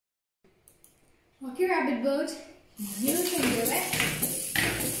Okay, Rabbit Boat, you can do it.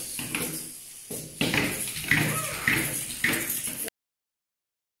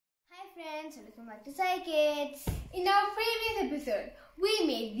 Hi friends, welcome back to Sci Kids. In our previous episode, we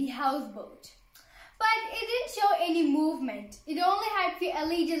made the houseboat. But it didn't show any movement. It only had few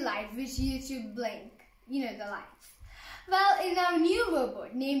LED lights which used to blink. You know, the lights. Well, in our new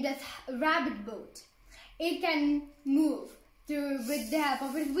robot named as Rabbit Boat, it can move with the help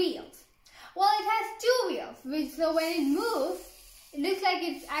of its wheels. Well, it has two wheels, so when it moves, it looks like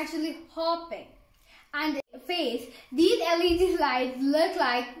it's actually hopping. And face, these LED lights look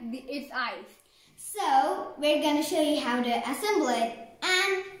like its eyes. So, we're going to show you how to assemble it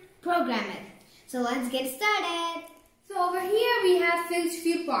and program it. So, let's get started. So, over here we have fixed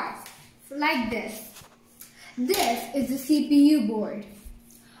few parts, like this. This is the CPU board.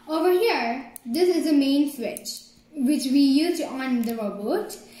 Over here, this is the main switch, which we use to on the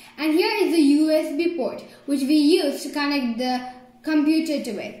robot. And here is the USB port, which we use to connect the computer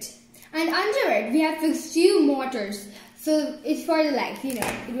to it. And under it, we have fixed two motors. So it's for the legs, you know,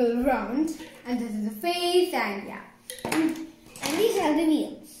 it will round. And this is the face, and yeah. And these are the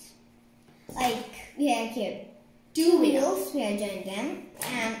wheels. Like, we have here two wheels, we have joined them,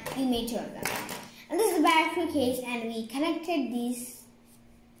 and we made two of them. And this is the battery case, and we connected these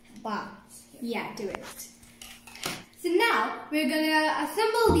bars. Yeah, to it. So now, we're gonna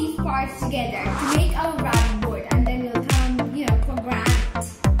assemble these parts together to make our rabbit board, and then we'll come, you know, program it.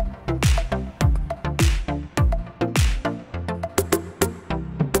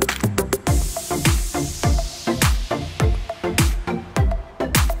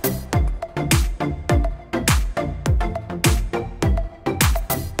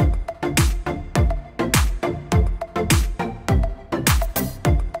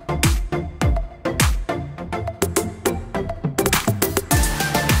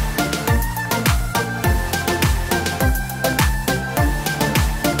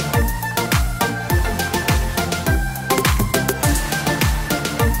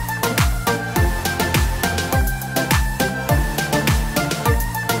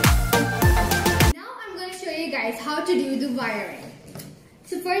 How to do the wiring.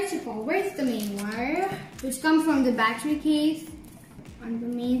 So first of all, where's the main wire, which comes from the battery case on the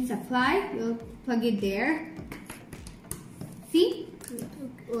main supply. We'll plug it there. See?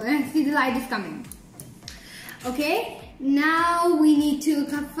 See, the light is coming. Okay, now we need to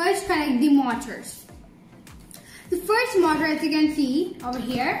first connect the motors. The first motor, as you can see over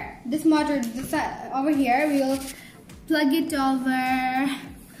here, this motor over here, we will plug it over.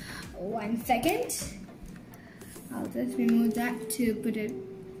 1 second. I'll just remove that to put it.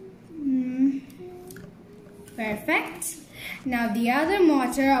 Perfect. Now the other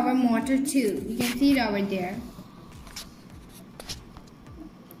motor, our motor 2. You can see it over there.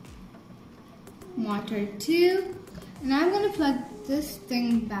 Motor 2. And I'm going to plug this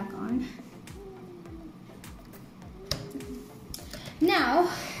thing back on.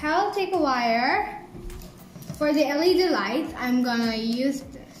 Now, I'll take a wire. For the LED lights, I'm going to use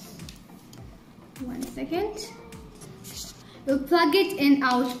this. 1 second. We'll plug it in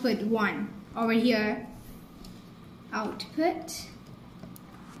output 1 over here. Output.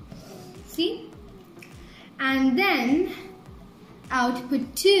 See? And then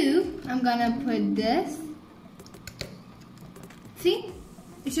output 2, I'm gonna put this. See?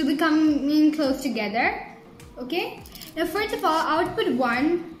 It should be coming close together. Okay? Now first of all, output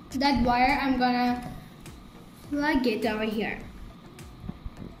 1, that wire, I'm gonna plug it over here.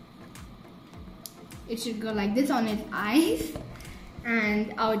 It should go like this on its eyes.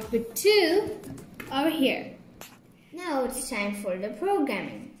 And output 2 over here. Now it's time for the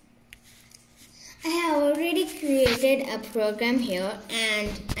programming. I have already created a program here, and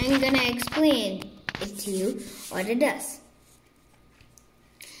I'm gonna explain it to you what it does.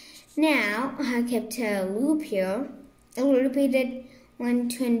 Now I have kept a loop here. I will repeat it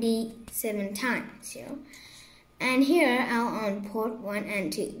 127 times here. And here I'll on port 1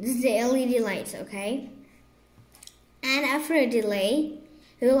 and 2. This is the LED lights, okay? And after a delay,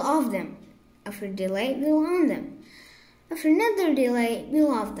 we will off them. After a delay, we will on them. After another delay, we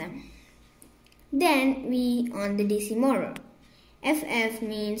will off them. Then we on the DC motor. FF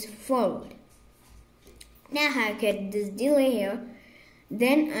means forward. Now I get this delay here.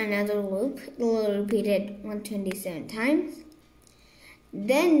 Then another loop. It will repeat it 127 times.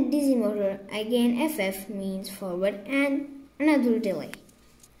 Then DC motor, again FF means forward, and another delay.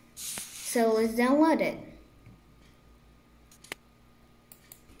 So let's download it.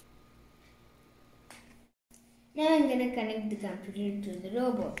 Now I'm going to connect the computer to the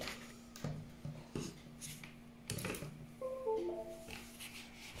robot.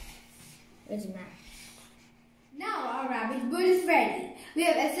 Where's the map? Now our rabbit board is ready. We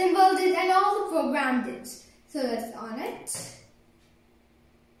have assembled it and also programmed it. So let's on it.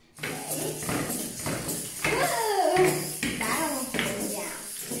 Whoa! That almost goes down.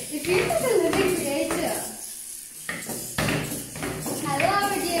 It feels like a living creator. Hello,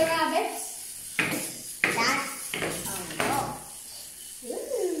 our dear rabbits. That's a lot.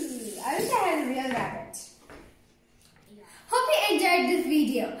 Ooh, I wish I had a real rabbit. Hope you enjoyed this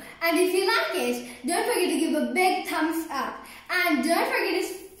video. And if you like it, don't forget to give a big thumbs up. And don't forget to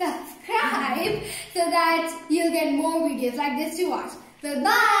subscribe so that you'll get more videos like this to watch.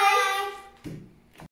 Bye-bye.